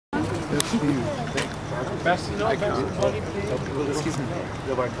Excuse me.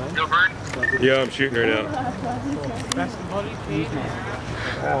 Yeah, I'm shooting right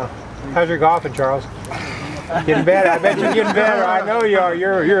now. How's your golfing, Charles? Getting better. I bet you're getting better. I know you are.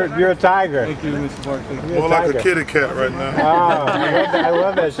 You're a tiger. Thank you, Mr. Barkley. More like a kitty cat right now. Oh, I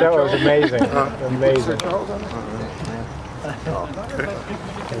love that show. It was amazing. Amazing.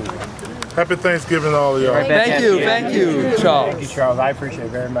 Happy Thanksgiving to all of y'all. Thank you, Charles. Thank you, Charles. I appreciate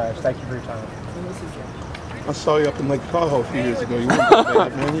it very much. Thank you for your time. I saw you up in Lake Tahoe a few years ago. You weren't that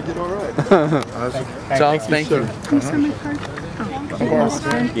bad, man. You did all right. Charles, thank you. Can you send my card?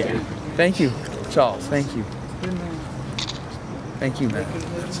 Yeah. Thank you, Charles. Thank you. Thank you, man.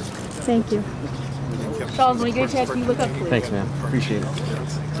 Thank you. Charles, when you get a chance, you look up, please. Thanks, man. Appreciate it.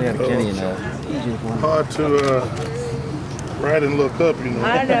 So I got a Kenny and hard to ride and look up, you know.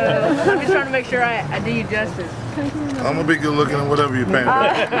 I know. I'm just trying to make sure I do you justice. I'm gonna be good looking in whatever you paint.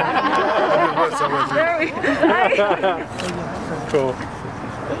 There we go. Cool.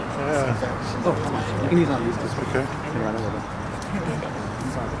 oh, you can use on these. Okay.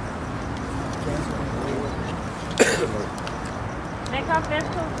 Next off,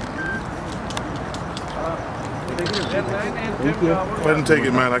 Vesco. Go ahead and take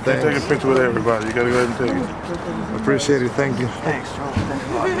it, man. I can't take a picture with everybody. You gotta go ahead and take it. Appreciate it. Thank you. Thanks, Charles.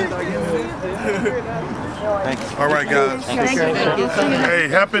 Thanks. All right, guys. Thank you. Hey,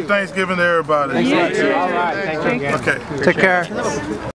 happy Thanksgiving to everybody. All right. Thank you again. Okay. Take care.